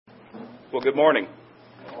Well, good morning.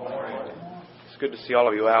 Good morning. It's good to see all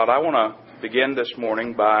of you out. I want to begin this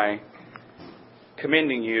morning by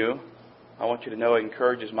commending you. I want you to know it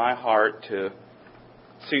encourages my heart to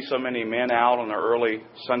see so many men out on an early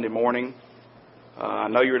Sunday morning. I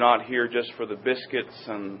know you're not here just for the biscuits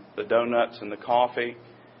and the donuts and the coffee.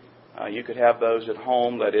 You could have those at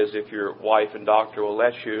home, that is, if your wife and doctor will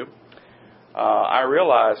let you. I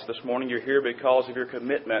realize this morning you're here because of your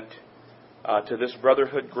commitment to this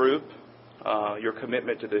Brotherhood group, your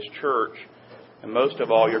commitment to this church, and most of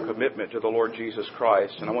all, your commitment to the Lord Jesus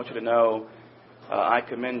Christ. And I want you to know I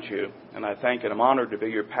commend you, and I thank and I'm honored to be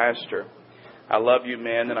your pastor. I love you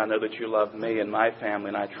men, and I know that you love me and my family,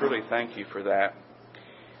 and I truly thank you for that.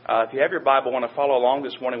 If you have your Bible, want to follow along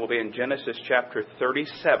this morning, we'll be in Genesis chapter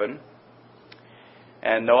 37.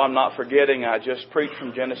 And no, I'm not forgetting, I just preached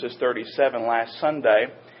from Genesis 37 last Sunday.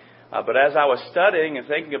 But as I was studying and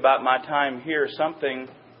thinking about my time here, something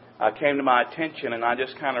came to my attention, and I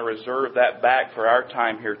just kind of reserved that back for our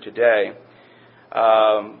time here today.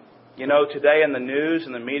 Today in the news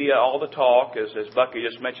and the media, all the talk, as Bucky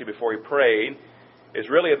just mentioned before he prayed, is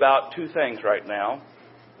really about two things right now.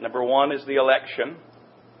 Number one is the election.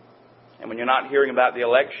 And when you're not hearing about the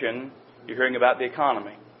election, you're hearing about the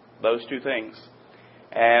economy. Those two things.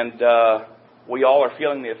 And we all are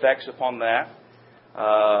feeling the effects upon that.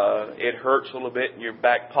 It hurts a little bit in your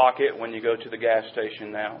back pocket when you go to the gas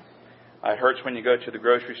station now. It hurts when you go to the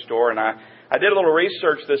grocery store. And I did a little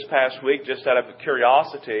research this past week just out of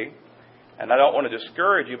curiosity. And I don't want to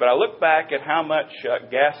discourage you, but I looked back at how much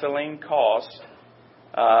gasoline cost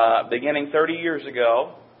beginning 30 years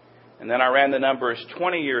ago. And then I ran the numbers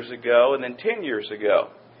 20 years ago and then 10 years ago.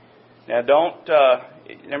 Now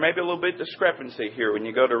there may be a little bit of discrepancy here when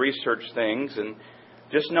you go to research things. And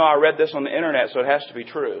just know I read this on the internet, so it has to be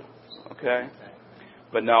true. Okay?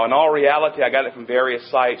 But no, in all reality, I got it from various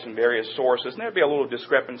sites and various sources. And there'd be a little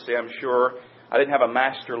discrepancy, I'm sure. I didn't have a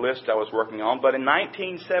master list I was working on. But in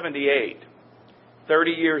 1978,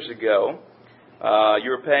 30 years ago, you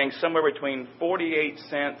were paying somewhere between 48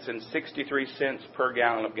 cents and 63 cents per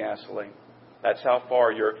gallon of gasoline. That's how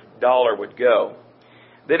far your dollar would go.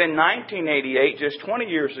 Then in 1988, just 20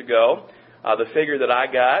 years ago, the figure that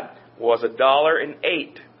I got was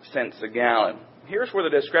 $1.08 a gallon. Here's where the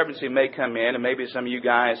discrepancy may come in, and maybe some of you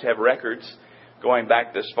guys have records going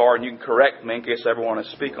back this far, and you can correct me in case I ever want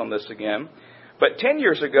to speak on this again. But 10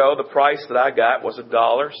 years ago, the price that I got was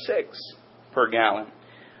 $1.06 per gallon.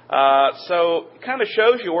 So it kind of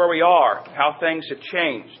shows you where we are, how things have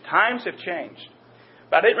changed. Times have changed.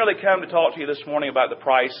 But I didn't really come to talk to you this morning about the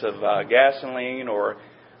price of gasoline or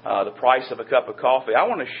the price of a cup of coffee. I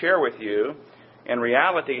want to share with you, in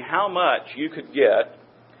reality, how much you could get,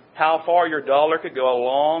 how far your dollar could go a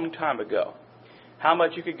long time ago, how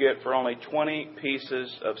much you could get for only 20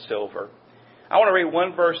 pieces of silver. I want to read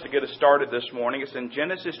one verse to get us started this morning. It's in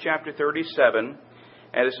Genesis chapter 37,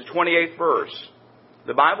 and it's the 28th verse.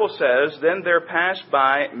 The Bible says, "Then there passed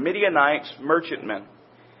by Midianites merchantmen,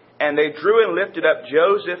 and they drew and lifted up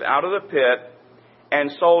Joseph out of the pit,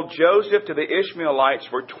 and sold Joseph to the Ishmaelites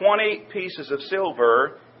for 20 pieces of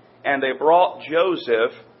silver, and they brought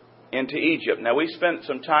Joseph into Egypt." Now, we spent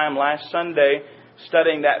some time last Sunday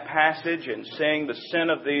studying that passage and seeing the sin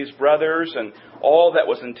of these brothers and all that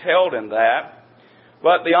was entailed in that.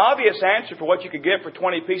 But the obvious answer for what you could get for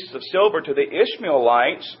 20 pieces of silver to the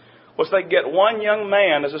Ishmaelites was they could get one young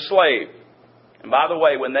man as a slave. And by the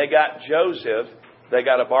way, when they got Joseph, they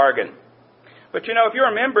got a bargain. But if you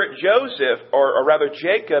remember, Joseph, or rather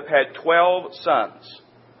Jacob, had 12 sons.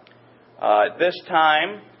 At this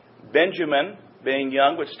time, Benjamin, being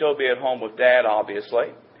young, would still be at home with Dad,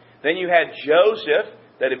 obviously. Then you had Joseph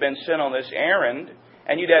that had been sent on this errand,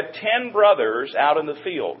 and you'd have 10 brothers out in the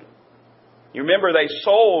field. You remember they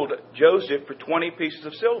sold Joseph for 20 pieces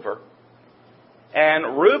of silver.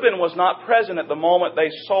 And Reuben was not present at the moment they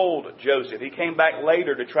sold Joseph. He came back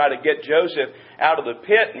later to try to get Joseph out of the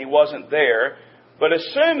pit, and he wasn't there. But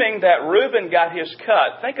assuming that Reuben got his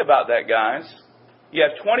cut, think about that, guys. You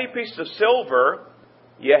have 20 pieces of silver.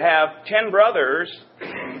 You have 10 brothers.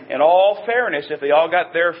 In all fairness, if they all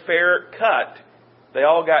got their fair cut, they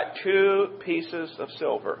all got 2 pieces of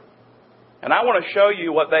silver. And I want to show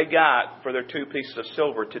you what they got for their 2 pieces of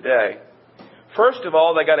silver today. First of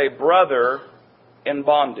all, they got a brother in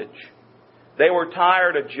bondage. They were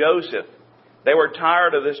tired of Joseph. They were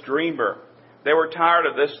tired of this dreamer. They were tired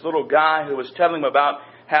of this little guy who was telling them about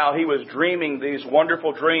how he was dreaming these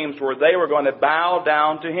wonderful dreams where they were going to bow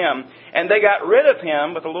down to him. And they got rid of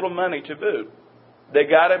him with a little money to boot. They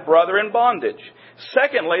got a brother in bondage.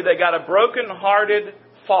 Secondly, they got a broken-hearted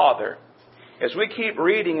father. As we keep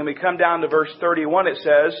reading and we come down to verse 31, it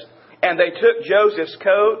says, And they took Joseph's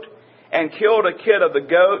coat and killed a kid of the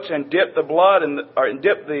goats and dipped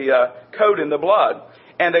the coat in the blood.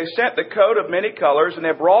 And they sent the coat of many colors, and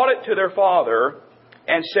they brought it to their father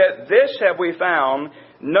and said, "This have we found.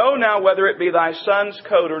 Know now whether it be thy son's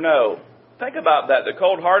coat or no." Think about that, the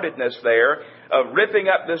cold-heartedness there of ripping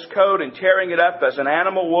up this coat and tearing it up as an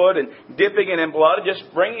animal would and dipping it in blood,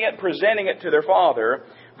 just bringing it, presenting it to their father.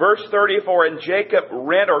 Verse 34, and Jacob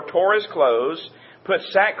rent or tore his clothes, put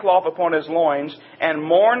sackcloth upon his loins, and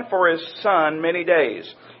mourned for his son many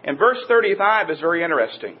days. And verse 35 is very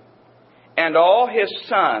interesting. And all his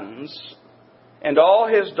sons and all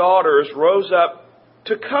his daughters rose up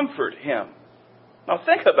to comfort him. Now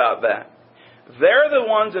think about that. They're the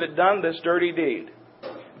ones that had done this dirty deed.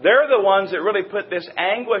 They're the ones that really put this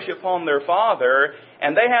anguish upon their father,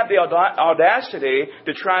 and they have the audacity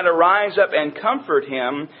to try to rise up and comfort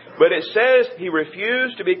him. But it says he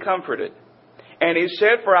refused to be comforted. And he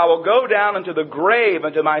said, "For I will go down into the grave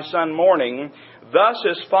unto my son mourning." Thus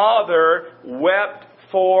his father wept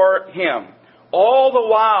for him. All the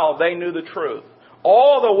while they knew the truth.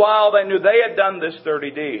 All the while they knew they had done this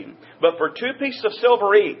dirty deed. But for 2 pieces of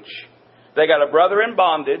silver each, they got a brother in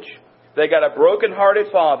bondage, they got a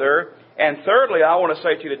broken-hearted father, and thirdly, I want to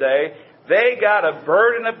say to you today, they got a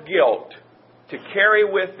burden of guilt to carry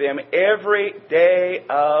with them every day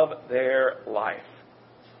of their life.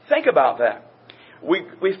 Think about that.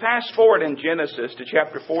 We fast forward in Genesis to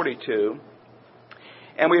chapter 42,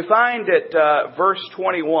 and we find at verse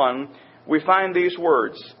 21, we find these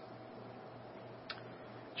words.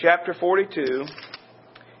 Chapter 42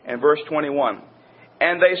 and verse 21.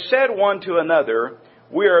 And they said one to another,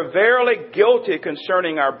 "We are verily guilty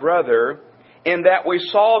concerning our brother, in that we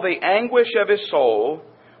saw the anguish of his soul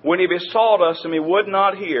when he besought us, and we would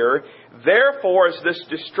not hear. Therefore is this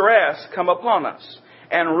distress come upon us."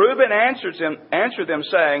 And Reuben answered them,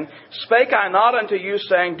 saying, "Spake I not unto you,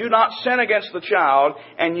 saying, Do not sin against the child,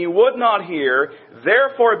 and ye would not hear.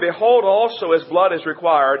 Therefore, behold, also his blood is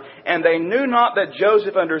required." And they knew not that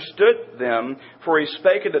Joseph understood them, for he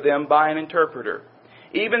spake unto them by an interpreter.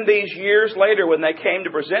 Even these years later, when they came to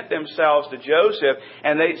present themselves to Joseph,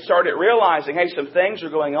 and they started realizing, hey, some things are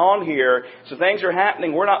going on here, some things are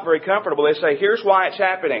happening, we're not very comfortable, they say, here's why it's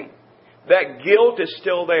happening. That guilt is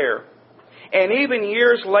still there. And even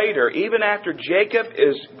years later, even after Jacob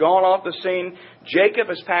is gone off the scene, Jacob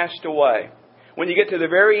has passed away. When you get to the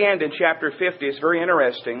very end in chapter 50, it's very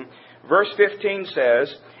interesting. Verse 15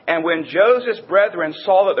 says, "And when Joseph's brethren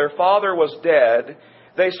saw that their father was dead,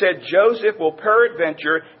 they said, Joseph will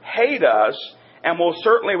peradventure hate us, and will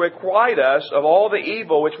certainly requite us of all the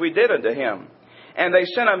evil which we did unto him. And they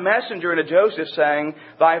sent a messenger unto Joseph, saying,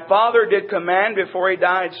 Thy father did command before he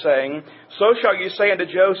died, saying, So shall you say unto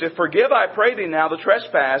Joseph, Forgive, I pray thee now, the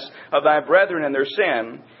trespass of thy brethren and their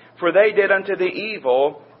sin, for they did unto thee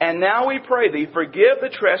evil. And now we pray thee, forgive the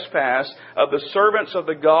trespass of the servants of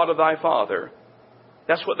the God of thy father."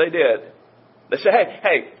 That's what they did. They said,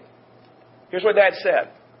 hey, here's what Dad said.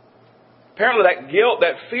 Apparently that guilt,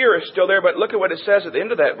 that fear is still there, but look at what it says at the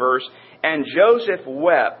end of that verse. "And Joseph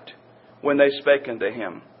wept when they spake unto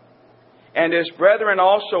him. And his brethren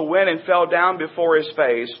also went and fell down before his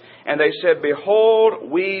face, and they said,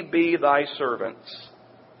 Behold, we be thy servants.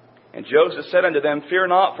 And Joseph said unto them, Fear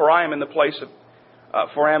not, for am I in the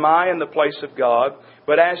place of God?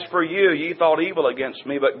 But as for you, ye thought evil against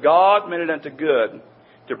me, but God meant it unto good,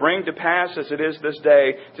 to bring to pass as it is this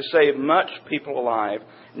day, to save much people alive.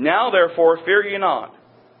 Now therefore fear ye not.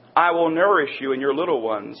 I will nourish you and your little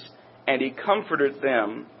ones." And he comforted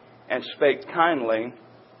them and spake kindly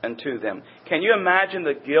unto them. Can you imagine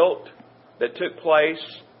the guilt that took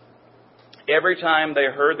place every time they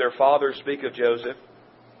heard their father speak of Joseph?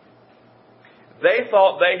 They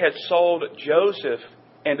thought they had sold Joseph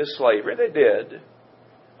into slavery. They did.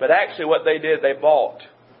 But actually what they did, they bought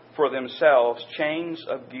for themselves chains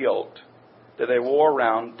of guilt that they wore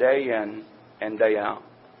around day in and day out.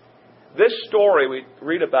 This story we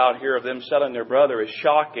read about here of them selling their brother is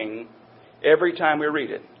shocking every time we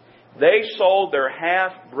read it. They sold their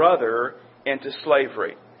half-brother into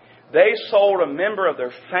slavery. They sold a member of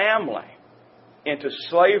their family into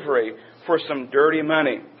slavery for some dirty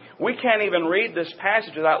money. We can't even read this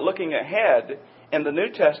passage without looking ahead in the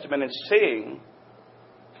New Testament and seeing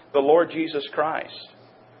the Lord Jesus Christ,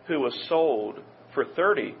 who was sold for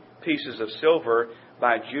 30 pieces of silver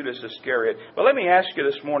by Judas Iscariot. But let me ask you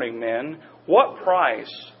this morning, men, what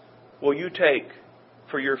price will you take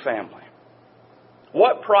for your family?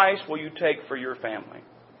 What price will you take for your family?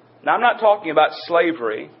 Now, I'm not talking about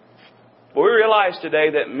slavery, but we realize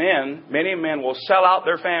today that many men will sell out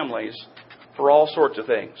their families for all sorts of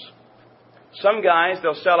things. Some guys,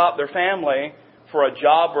 they'll sell out their family for a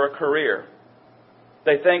job or a career.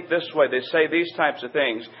 They think this way. They say these types of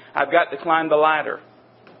things. I've got to climb the ladder.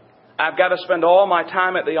 I've got to spend all my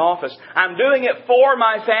time at the office. I'm doing it for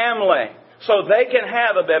my family so they can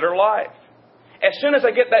have a better life. As soon as I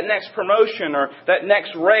get that next promotion or that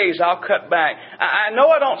next raise, I'll cut back. I know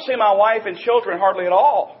I don't see my wife and children hardly at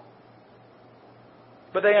all.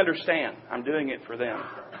 But they understand. I'm doing it for them.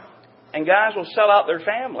 And guys will sell out their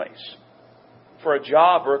families for a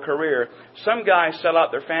job or a career. Some guys sell out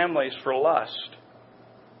their families for lust.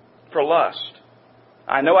 For lust.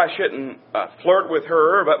 I know I shouldn't flirt with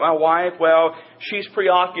her, but my wife, well, she's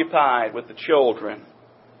preoccupied with the children.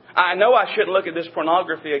 I know I shouldn't look at this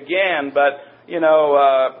pornography again, but,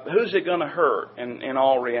 who's it going to hurt in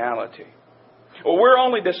all reality? Well, we're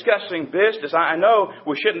only discussing business. I know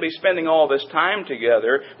we shouldn't be spending all this time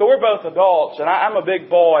together, but we're both adults, and I'm a big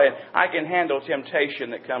boy, and I can handle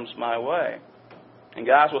temptation that comes my way. And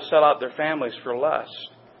guys will sell out their families for lust.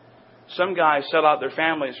 Some guys sell out their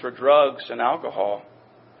families for drugs and alcohol.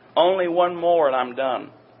 Only one more and I'm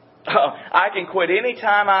done. I can quit any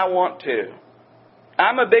time I want to.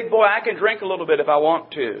 I'm a big boy. I can drink a little bit if I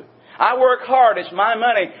want to. I work hard. It's my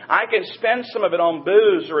money. I can spend some of it on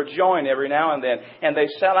booze or a joint every now and then. And they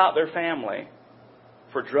sell out their family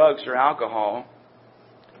for drugs or alcohol.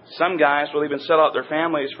 Some guys will even sell out their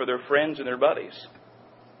families for their friends and their buddies.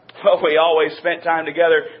 Well, we always spent time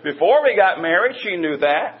together before we got married. She knew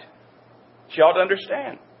that. She ought to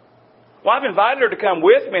understand. Well, I've invited her to come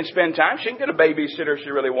with me and spend time. She can get a babysitter if she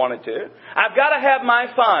really wanted to. I've got to have my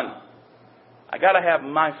fun. I got to have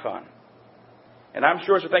my fun. And I'm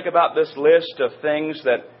sure as we think about this list of things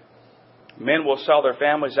that men will sell their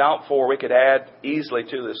families out for, we could add easily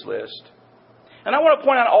to this list. And I want to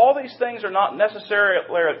point out all these things are not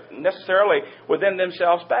necessarily within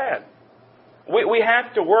themselves bad. We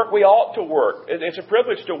have to work. We ought to work. It's a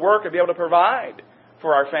privilege to work and be able to provide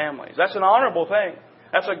for our families. That's an honorable thing.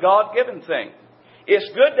 That's a God-given thing. It's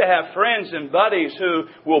good to have friends and buddies who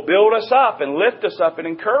will build us up and lift us up and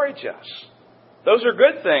encourage us. Those are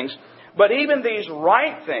good things. But even these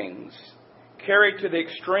right things, carried to the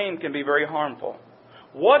extreme, can be very harmful.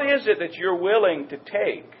 What is it that you're willing to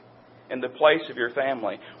take in the place of your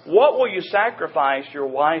family? What will you sacrifice your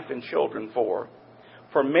wife and children for?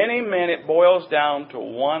 For many men, it boils down to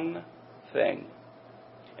one thing.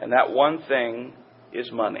 And that one thing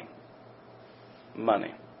is money.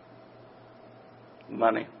 Money.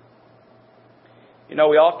 Money. We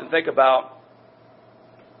often think about,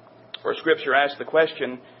 where Scripture asks the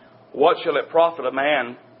question, what shall it profit a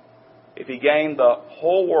man if he gain the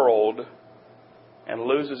whole world and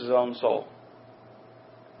loses his own soul?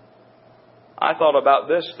 I thought about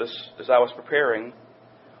this as I was preparing.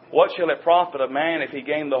 What shall it profit a man if he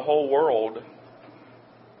gain the whole world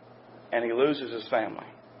and he loses his family?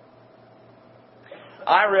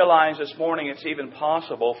 I realize this morning it's even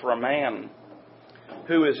possible for a man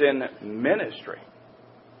who is in ministry,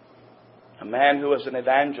 a man who is an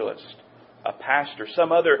evangelist, a pastor,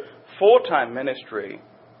 some other full-time ministry,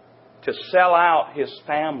 to sell out his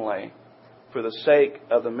family for the sake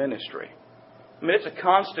of the ministry. I mean, it's a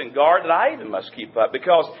constant guard that I even must keep up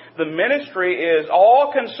because the ministry is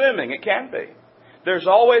all-consuming. It can be. There's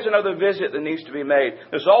always another visit that needs to be made.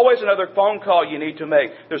 There's always another phone call you need to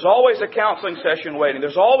make. There's always a counseling session waiting.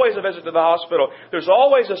 There's always a visit to the hospital. There's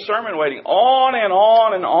always a sermon waiting. On and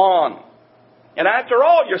on and on. And after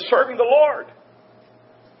all, you're serving the Lord.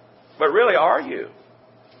 But really, are you?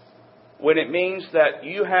 When it means that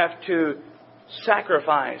you have to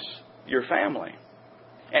sacrifice your family.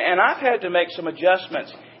 And I've had to make some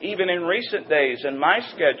adjustments, even in recent days, in my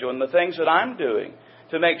schedule and the things that I'm doing,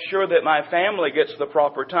 to make sure that my family gets the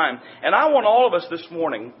proper time. And I want all of us this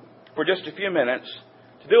morning, for just a few minutes,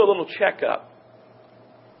 to do a little checkup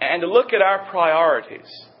and to look at our priorities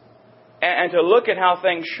and to look at how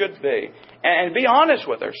things should be and be honest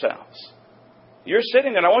with ourselves. You're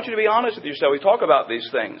sitting there, and I want you to be honest with yourself. We talk about these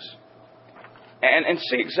things and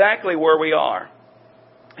see exactly where we are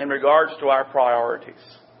in regards to our priorities.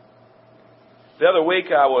 The other week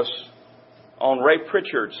I was on Ray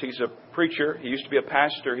Pritchard's. He's a preacher. He used to be a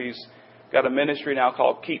pastor. He's got a ministry now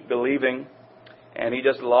called Keep Believing. And he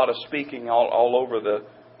does a lot of speaking all over the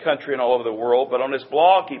country and all over the world. But on his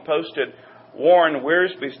blog, he posted Warren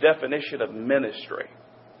Wiersbe's definition of ministry.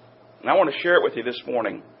 And I want to share it with you this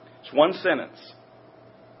morning. It's one sentence.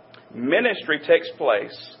 Ministry takes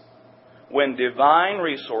place when divine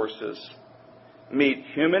resources meet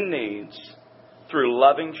human needs through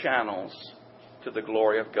loving channels to the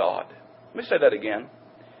glory of God. Let me say that again.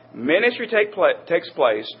 Ministry takes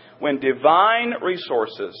place when divine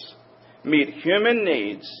resources meet human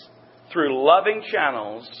needs through loving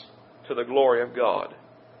channels to the glory of God.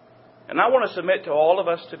 And I want to submit to all of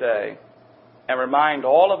us today and remind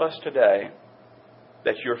all of us today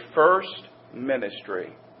that your first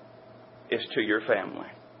ministry is to your family.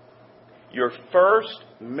 Your first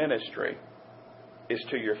ministry is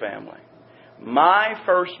to your family. My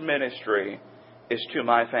first ministry is to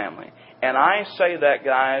my family. And I say that,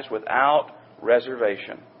 guys, without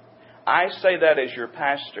reservation. I say that as your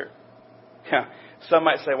pastor. Some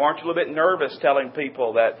might say, well, aren't you a little bit nervous telling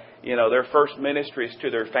people that, their first ministry is to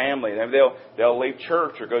their family? Maybe they'll leave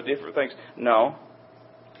church or go different things. No.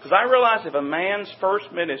 Because I realize if a man's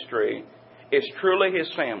first ministry is truly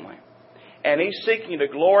his family, and he's seeking to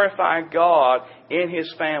glorify God in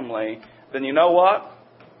his family, then you know what?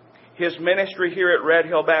 His ministry here at Red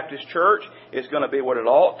Hill Baptist Church is going to be what it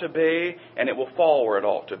ought to be, and it will fall where it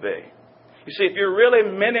ought to be. You see, if you're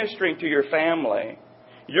really ministering to your family,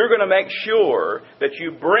 you're going to make sure that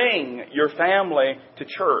you bring your family to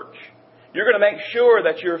church. You're going to make sure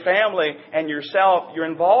that your family and yourself, you're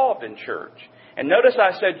involved in church. And notice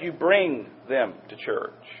I said you bring them to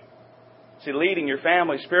church. See, leading your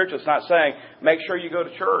family spiritually is not saying, make sure you go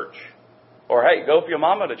to church. Or, hey, go for your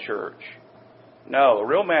mama to church. No, a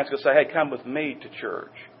real man's going to say, hey, come with me to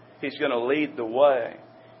church. He's going to lead the way.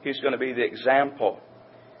 He's going to be the example.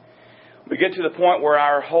 We get to the point where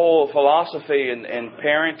our whole philosophy in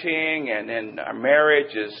parenting and in our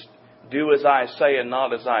marriage is do as I say and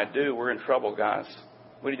not as I do. We're in trouble, guys.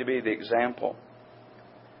 We need to be the example.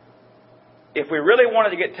 If we really wanted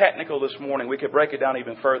to get technical this morning, we could break it down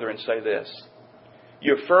even further and say this.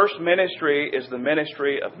 Your first ministry is the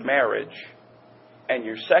ministry of marriage, and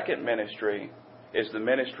your second ministry is the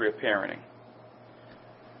ministry of parenting.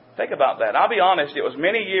 Think about that. I'll be honest, it was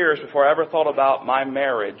many years before I ever thought about my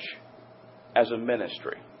marriage as a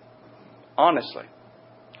ministry. Honestly.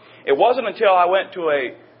 It wasn't until I went to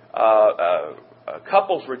a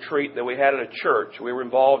couples retreat that we had at a church we were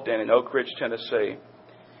involved in Oak Ridge, Tennessee.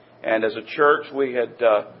 And as a church, we had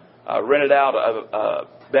rented out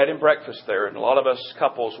a bed and breakfast there, and a lot of us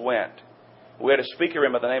couples went. We had a speaker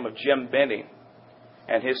in by the name of Jim Benny,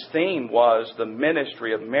 and his theme was the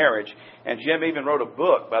ministry of marriage. And Jim even wrote a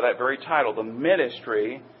book by that very title, The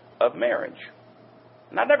Ministry of Marriage.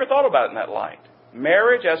 And I never thought about it in that light.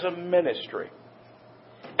 Marriage as a ministry.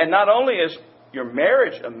 And not only is your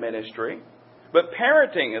marriage a ministry, but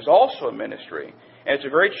parenting is also a ministry. And it's a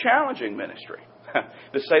very challenging ministry,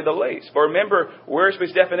 to say the least. But remember, where's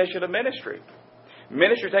his definition of ministry?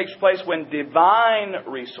 Ministry takes place when divine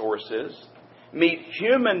resources meet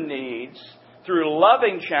human needs through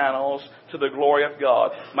loving channels to the glory of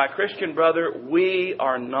God. My Christian brother, we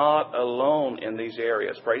are not alone in these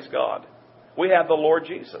areas. Praise God. We have the Lord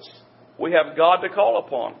Jesus. We have God to call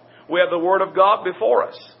upon. We have the Word of God before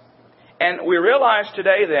us. And we realize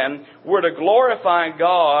today then, we're to glorify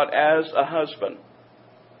God as a husband.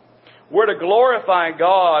 We're to glorify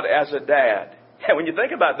God as a dad. And when you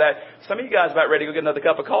think about that, some of you guys are about ready to go get another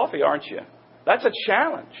cup of coffee, aren't you? That's a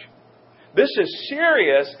challenge. This is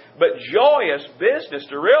serious but joyous business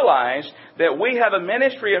to realize that we have a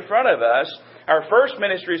ministry in front of us. Our first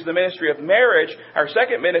ministry is the ministry of marriage. Our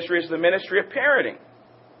second ministry is the ministry of parenting.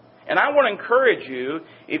 And I want to encourage you,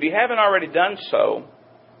 if you haven't already done so,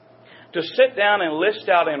 to sit down and list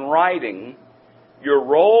out in writing your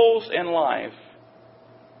roles in life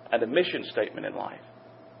and a mission statement in life.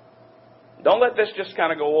 Don't let this just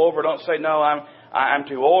kind of go over. Don't say, no, I'm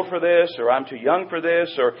too old for this, or I'm too young for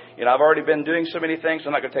this, or I've already been doing so many things, so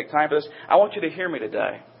I'm not going to take time for this. I want you to hear me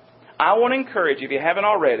today. I want to encourage you, if you haven't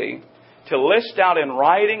already, to list out in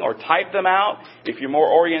writing or type them out, if you're more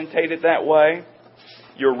orientated that way,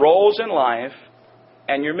 your roles in life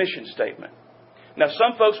and your mission statement. Now,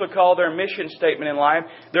 some folks would call their mission statement in life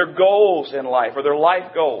their goals in life, or their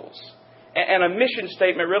life goals. And a mission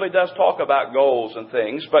statement really does talk about goals and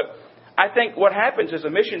things, but I think what happens is a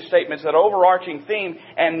mission statement is that overarching theme,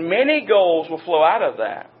 and many goals will flow out of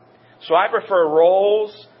that. So I prefer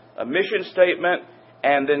roles, a mission statement,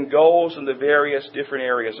 and then goals in the various different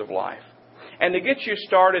areas of life. And to get you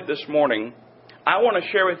started this morning, I want to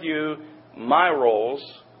share with you my roles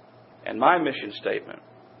and my mission statement.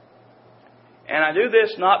 And I do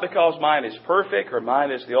this not because mine is perfect or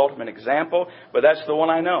mine is the ultimate example, but that's the one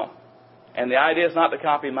I know. And the idea is not to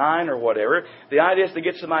copy mine or whatever. The idea is to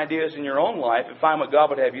get some ideas in your own life and find what God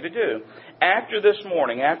would have you to do. After this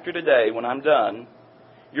morning, after today, when I'm done,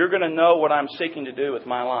 you're going to know what I'm seeking to do with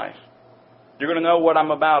my life. You're going to know what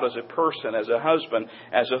I'm about as a person, as a husband,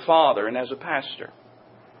 as a father, and as a pastor.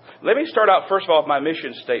 Let me start out first of all with my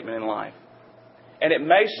mission statement in life. And it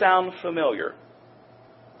may sound familiar,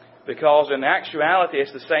 because in actuality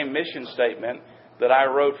it's the same mission statement that I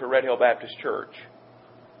wrote for Red Hill Baptist Church.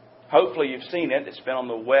 Hopefully you've seen it. It's been on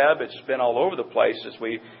the web. It's been all over the place as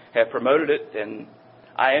we have promoted it. And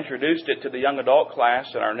I introduced it to the young adult class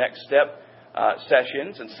in our Next Step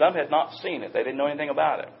sessions. And some had not seen it. They didn't know anything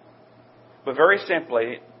about it. But very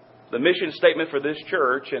simply, the mission statement for this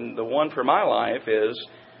church and the one for my life is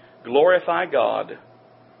glorify God,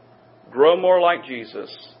 grow more like Jesus,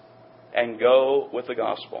 and go with the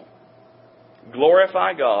gospel.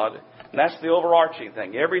 Glorify God. And that's the overarching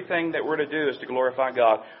thing. Everything that we're to do is to glorify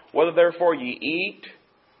God. Whether therefore ye eat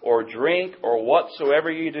or drink or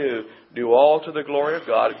whatsoever ye do, do all to the glory of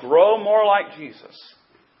God. Grow more like Jesus.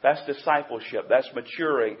 That's discipleship. That's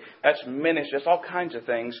maturing. That's ministry. That's all kinds of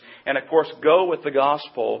things. And of course, go with the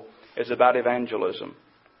gospel is about evangelism.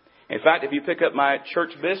 In fact, if you pick up my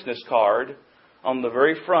church business card, on the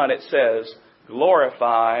very front it says,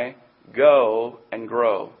 glorify, go, and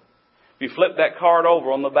grow. If you flip that card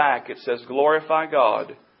over on the back, it says, glorify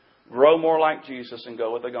God, grow more like Jesus, and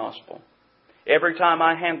go with the gospel. Every time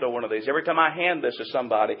I handle one of these, every time I hand this to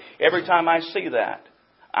somebody, every time I see that,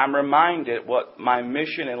 I'm reminded what my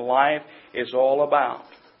mission in life is all about.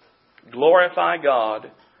 Glorify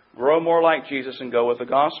God, grow more like Jesus, and go with the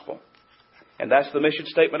gospel. And that's the mission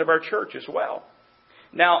statement of our church as well.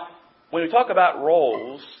 Now, when we talk about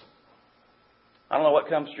roles, I don't know what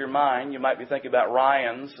comes to your mind. You might be thinking about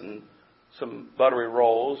Ryan's and some buttery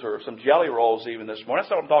rolls or some jelly rolls even this morning.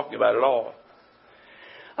 That's not what I'm talking about at all.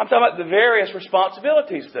 I'm talking about the various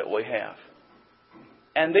responsibilities that we have.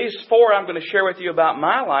 And these 4 I'm going to share with you about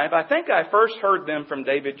my life, I think I first heard them from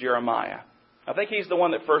David Jeremiah. I think he's the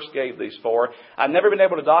one that first gave these 4. I've never been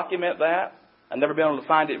able to document that. I've never been able to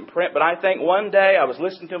find it in print. But I think one day I was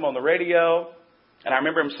listening to him on the radio, and I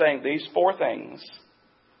remember him saying these 4 things.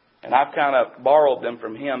 And I've kind of borrowed them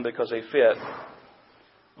from him because they fit.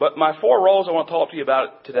 But my 4 roles I want to talk to you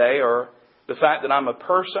about today are the fact that I'm a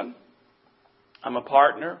person, I'm a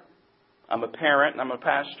partner, I'm a parent, and I'm a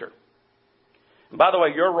pastor. And by the way,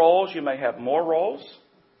 your roles, you may have more roles.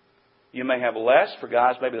 You may have less for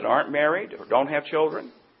guys maybe that aren't married or don't have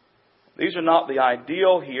children. These are not the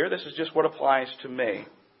ideal here. This is just what applies to me.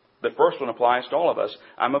 The first one applies to all of us.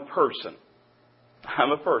 I'm a person.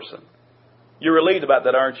 I'm a person. You're relieved about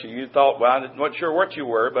that, aren't you? You thought, well, I'm not sure what you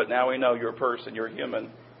were, but now we know you're a person. You're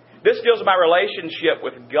human. This deals with my relationship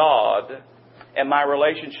with God and my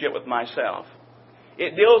relationship with myself.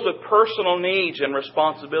 It deals with personal needs and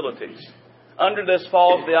responsibilities. Under this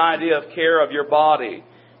falls the idea of care of your body,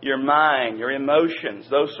 your mind, your emotions,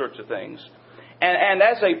 those sorts of things. And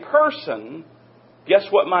as a person, guess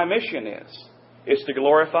what my mission is? It's to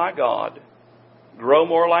glorify God, grow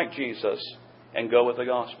more like Jesus, and go with the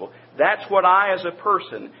gospel. That's what I, as a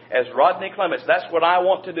person, as Rodney Clements, that's what I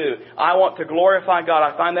want to do. I want to glorify God.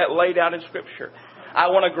 I find that laid out in Scripture. I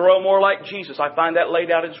want to grow more like Jesus. I find that laid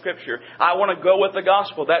out in Scripture. I want to go with the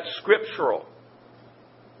gospel. That's scriptural.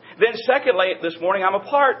 Then secondly, this morning, I'm a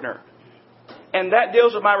partner. And that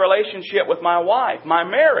deals with my relationship with my wife, my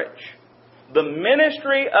marriage. The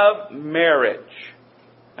ministry of marriage.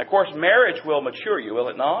 Of course, marriage will mature you, will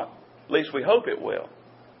it not? At least we hope it will.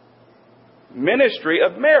 Ministry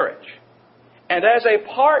of marriage. And as a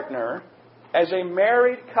partner, as a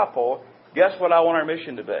married couple, guess what I want our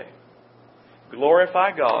mission to be?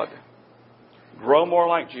 Glorify God, grow more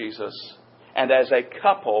like Jesus, and as a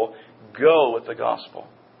couple, go with the gospel.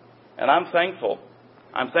 And I'm thankful.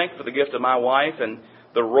 I'm thankful for the gift of my wife and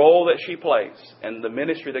the role that she plays and the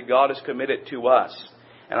ministry that God has committed to us.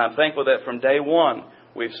 And I'm thankful that from day one,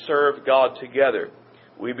 we've served God together.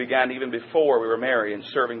 We began even before we were married in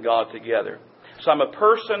serving God together. So I'm a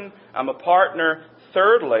person, I'm a partner.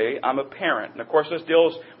 Thirdly, I'm a parent. And of course, this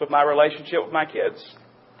deals with my relationship with my kids.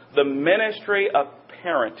 The ministry of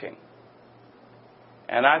parenting.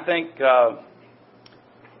 And I think that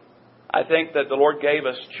the Lord gave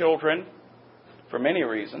us children for many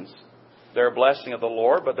reasons. They're a blessing of the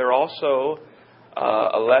Lord, but they're also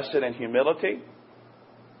a lesson in humility,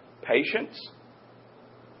 patience,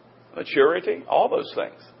 maturity, all those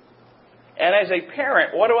things. And as a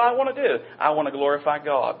parent, what do I want to do? I want to glorify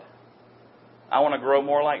God. I want to grow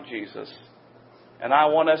more like Jesus. And I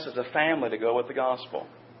want us as a family to go with the gospel.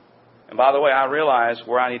 And by the way, I realize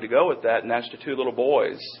where I need to go with that, and that's to 2 little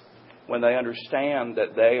boys. When they understand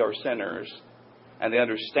that they are sinners, and they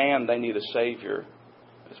understand they need a Savior.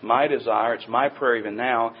 It's my desire, it's my prayer even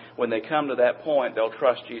now, when they come to that point, they'll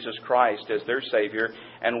trust Jesus Christ as their Savior,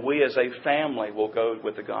 and we as a family will go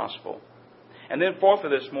with the gospel. And then fourthly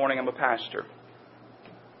this morning, I'm a pastor.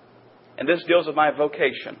 And this deals with my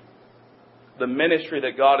vocation, the ministry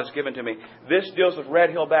that God has given to me. This deals with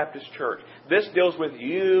Red Hill Baptist Church. This deals with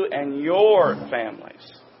you and your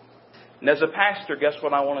families. And as a pastor, guess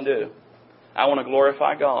what I want to do? I want to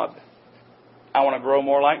glorify God. I want to grow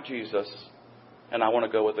more like Jesus. And I want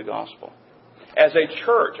to go with the gospel. As a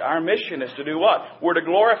church, our mission is to do what? We're to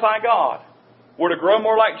glorify God. We're to grow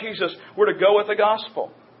more like Jesus. We're to go with the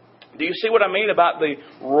gospel. Do you see what I mean about the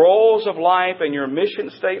roles of life and your mission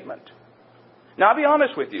statement? Now, I'll be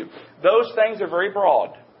honest with you. Those things are very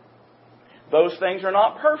broad. Those things are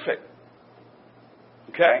not perfect.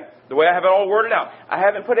 Okay? The way I have it all worded out. I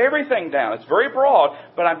haven't put everything down. It's very broad,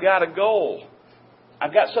 but I've got a goal.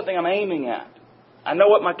 I've got something I'm aiming at. I know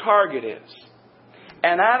what my target is.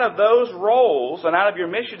 And out of those roles and out of your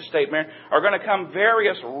mission statement are going to come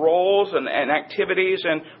various roles and activities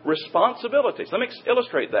and responsibilities. Let me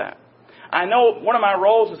illustrate that. I know one of my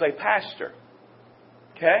roles is a pastor.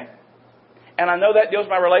 Okay? And I know that deals with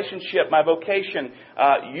my relationship, my vocation,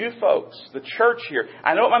 you folks, the church here.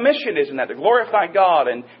 I know what my mission is in that, to glorify God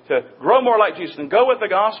and to grow more like Jesus and go with the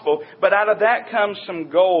gospel. But out of that comes some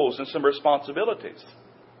goals and some responsibilities.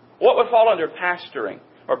 What would fall under pastoring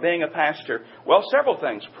or being a pastor? Well, several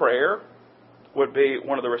things. Prayer would be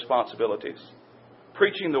one of the responsibilities.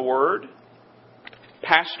 Preaching the Word.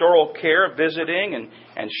 Pastoral care, visiting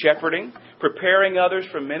and shepherding. Preparing others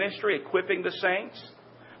for ministry, equipping the saints.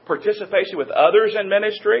 Participation with others in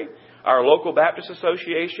ministry, our local Baptist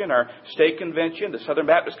Association, our state convention, the Southern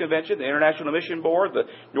Baptist Convention, the International Mission Board, the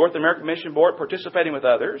North American Mission Board, participating with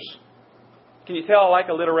others. Can you tell I like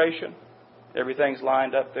alliteration? Everything's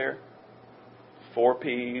lined up there. 4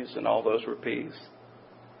 P's and all those were P's.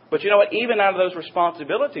 But you know what? Even out of those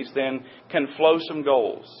responsibilities then can flow some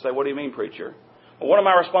goals. Say, what do you mean, preacher? Well, one of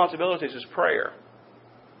my responsibilities is prayer.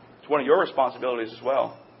 It's one of your responsibilities as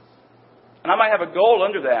well. And I might have a goal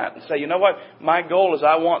under that and say, you know what? My goal is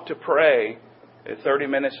I want to pray 30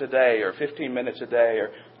 minutes a day or 15 minutes a day or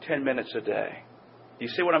 10 minutes a day. You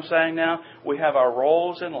see what I'm saying now? We have our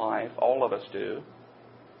roles in life. All of us do.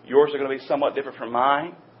 Yours are going to be somewhat different from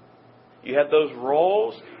mine. You have those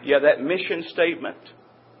roles. You have that mission statement.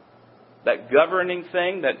 That governing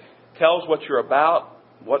thing that tells what you're about,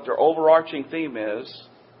 what their overarching theme is.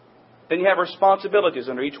 Then you have responsibilities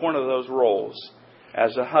under each one of those roles.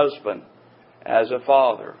 As a husband, as a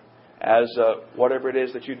father, as whatever it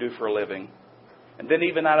is that you do for a living. And then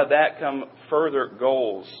even out of that come further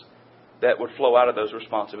goals that would flow out of those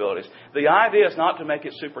responsibilities. The idea is not to make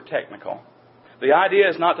it super technical. The idea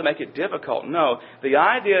is not to make it difficult. No, the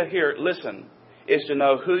idea here, listen, is to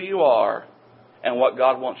know who you are and what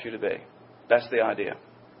God wants you to be. That's the idea.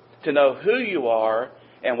 To know who you are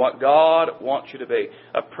and what God wants you to be.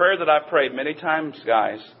 A prayer that I've prayed many times,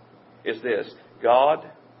 guys, is this. God,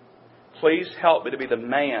 please help me to be the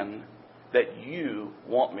man that you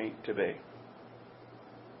want me to be.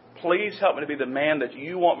 Please help me to be the man that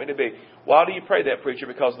you want me to be. Why do you pray that, preacher?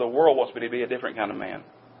 Because the world wants me to be a different kind of man.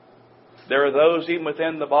 There are those even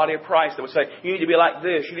within the body of Christ that would say, you need to be like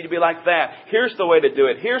this, you need to be like that. Here's the way to do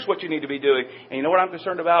it. Here's what you need to be doing. And you know what I'm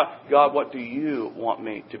concerned about? God, what do you want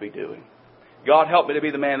me to be doing? God, help me to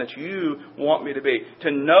be the man that you want me to be.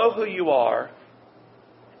 To know who you are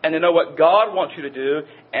and to know what God wants you to do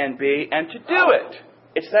and be and to do it.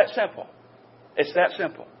 It's that simple. It's that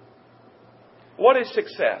simple. What is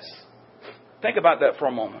success? Think about that for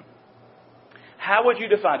a moment. How would you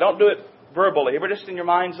define? Don't do it verbally, but just in your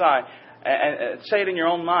mind's eye. And say it in your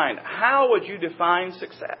own mind. How would you define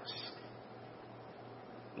success?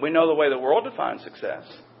 We know the way the world defines success.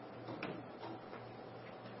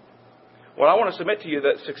 Well, I want to submit to you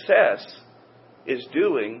that success is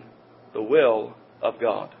doing the will of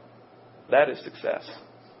God. That is success.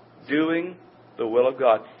 Doing the will of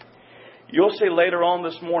God. You'll see later on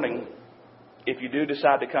this morning, if you do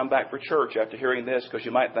decide to come back for church after hearing this, because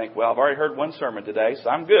you might think, well, I've already heard one sermon today, so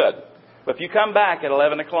I'm good. But if you come back at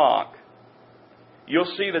 11 o'clock, you'll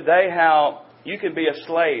see today how you can be a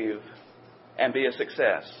slave and be a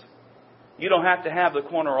success. You don't have to have the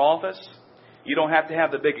corner office. You don't have to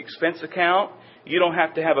have the big expense account. You don't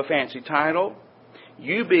have to have a fancy title.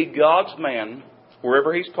 You be God's man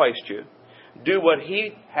wherever He's placed you. Do what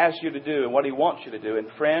He has you to do and what He wants you to do. And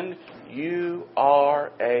friend, you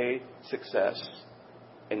are a success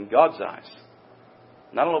in God's eyes.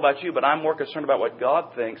 And I don't know about you, but I'm more concerned about what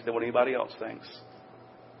God thinks than what anybody else thinks.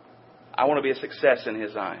 I want to be a success in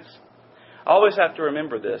His eyes. I always have to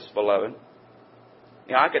remember this, beloved.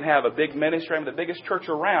 You know, I can have a big ministry, I'm the biggest church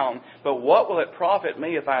around, but what will it profit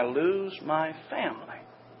me if I lose my family?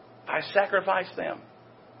 If I sacrifice them?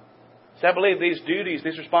 So I believe these duties,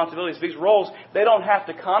 these responsibilities, these roles, they don't have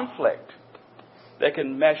to conflict. They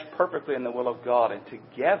can mesh perfectly in the will of God, and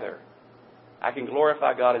together I can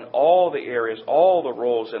glorify God in all the areas, all the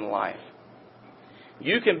roles in life.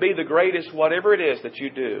 You can be the greatest whatever it is that you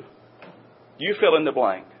do. You fill in the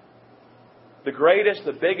blank. The greatest,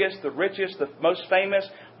 the biggest, the richest, the most famous.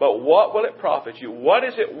 But what will it profit you? What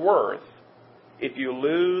is it worth if you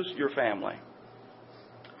lose your family?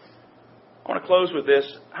 I want to close with this.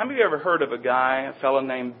 How many of you ever heard of a fellow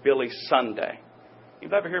named Billy Sunday?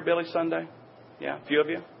 You've ever heard Billy Sunday? Yeah, a few of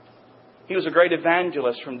you? He was a great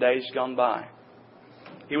evangelist from days gone by.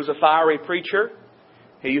 He was a fiery preacher.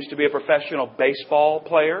 He used to be a professional baseball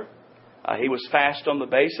player. He was fast on the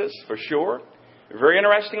bases, for sure. A very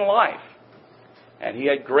interesting life. And he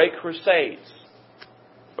had great crusades.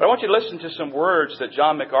 But I want you to listen to some words that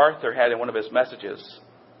John MacArthur had in one of his messages.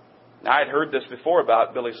 Now, I had heard this before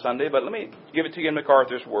about Billy Sunday, but let me give it to you in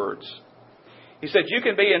MacArthur's words. He said, "You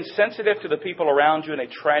can be insensitive to the people around you in a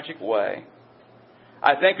tragic way.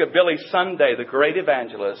 I think of Billy Sunday, the great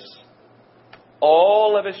evangelist.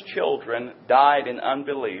 All of his children died in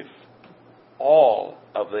unbelief. All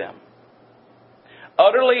of them.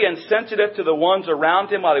 Utterly insensitive to the ones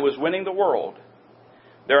around him while he was winning the world.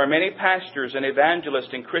 There are many pastors and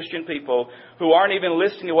evangelists and Christian people who aren't even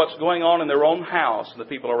listening to what's going on in their own house and the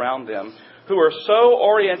people around them, who are so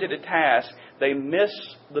oriented to task, they miss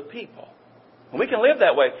the people." And we can live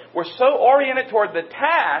that way. We're so oriented toward the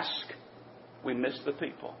task, we miss the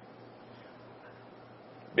people.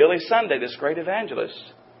 Billy Sunday, this great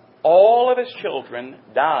evangelist, all of his children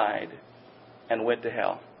died and went to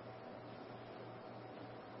hell.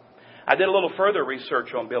 I did a little further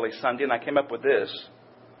research on Billy Sunday, and I came up with this.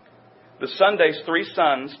 The Sunday's 3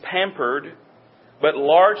 sons, pampered, but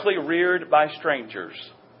largely reared by strangers.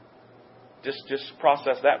 Just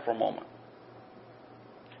process that for a moment.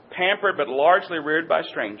 Pampered, but largely reared by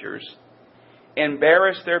strangers,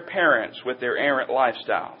 embarrassed their parents with their errant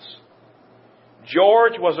lifestyles.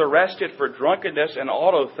 George was arrested for drunkenness and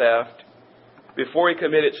auto theft before he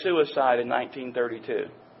committed suicide in 1932.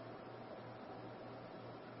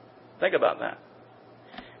 Think about that.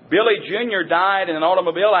 Billy Jr. died in an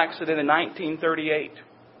automobile accident in 1938.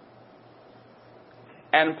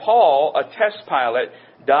 And Paul, a test pilot,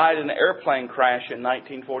 died in an airplane crash in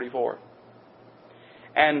 1944.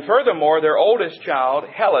 And furthermore, their oldest child,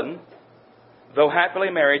 Helen, though happily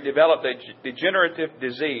married, developed a degenerative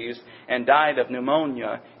disease and died of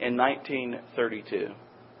pneumonia in 1932.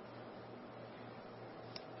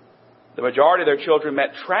 The majority of their children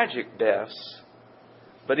met tragic deaths.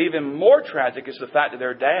 But even more tragic is the fact that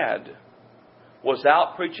their dad was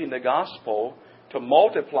out preaching the gospel to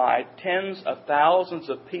multiply tens of thousands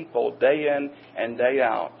of people day in and day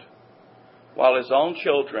out, while his own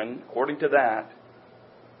children, according to that,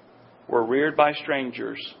 were reared by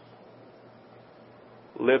strangers,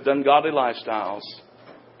 lived ungodly lifestyles,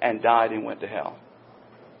 and died and went to hell.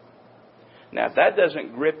 Now, if that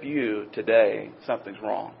doesn't grip you today, something's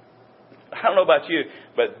wrong. I don't know about you,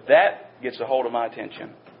 but that gets a hold of my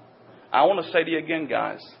attention. I want to say to you again,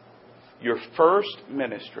 guys, your first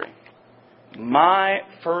ministry, my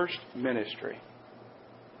first ministry,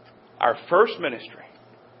 our first ministry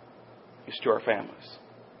is to our families.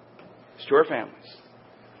 It's to our families.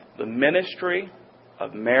 The ministry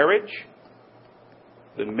of marriage,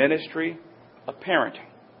 the ministry of parenting.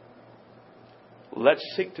 Let's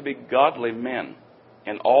seek to be godly men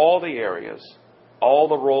in all the areas, all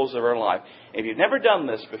the roles of our life. If you've never done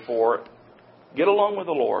this before, get along with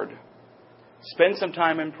the Lord. Spend some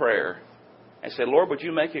time in prayer and say, "Lord, would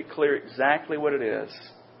you make it clear exactly what it is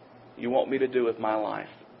you want me to do with my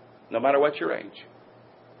life, no matter what your age."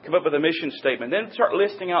 Come up with a mission statement. Then start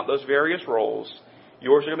listing out those various roles.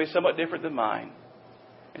 Yours are going to be somewhat different than mine.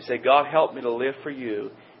 And say, "God, help me to live for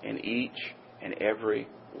you in each and every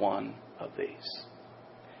one of these.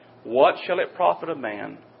 What shall it profit a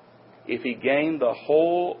man if he gain the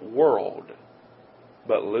whole world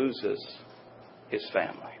but loses his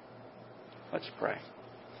family?" Let's pray.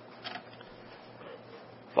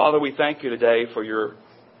 Father, we thank you today for your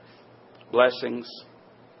blessings.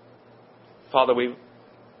 Father, we've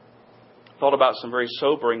thought about some very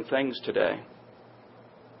sobering things today.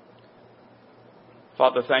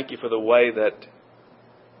 Father, thank you for the way that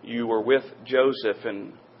you were with Joseph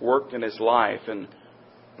and worked in his life and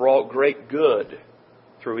brought great good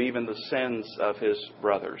through even the sins of his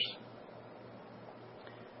brothers.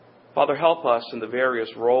 Father, help us in the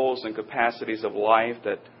various roles and capacities of life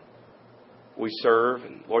that we serve,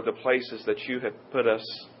 and Lord, the places that you have put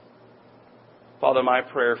us. Father, my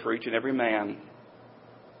prayer for each and every man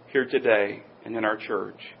here today and in our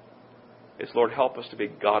church is, Lord, help us to be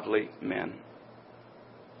godly men,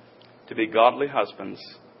 to be godly husbands,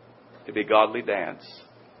 to be godly dads,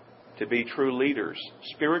 to be true leaders,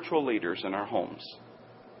 spiritual leaders in our homes.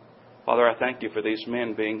 Father, I thank you for these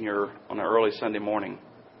men being here on an early Sunday morning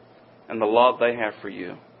and the love they have for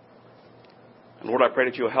you. And Lord, I pray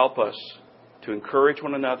that you'll help us to encourage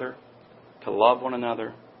one another, to love one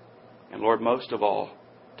another, and Lord, most of all,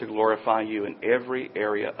 to glorify you in every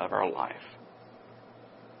area of our life.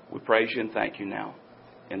 We praise you and thank you now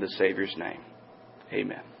in the Savior's name.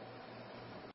 Amen.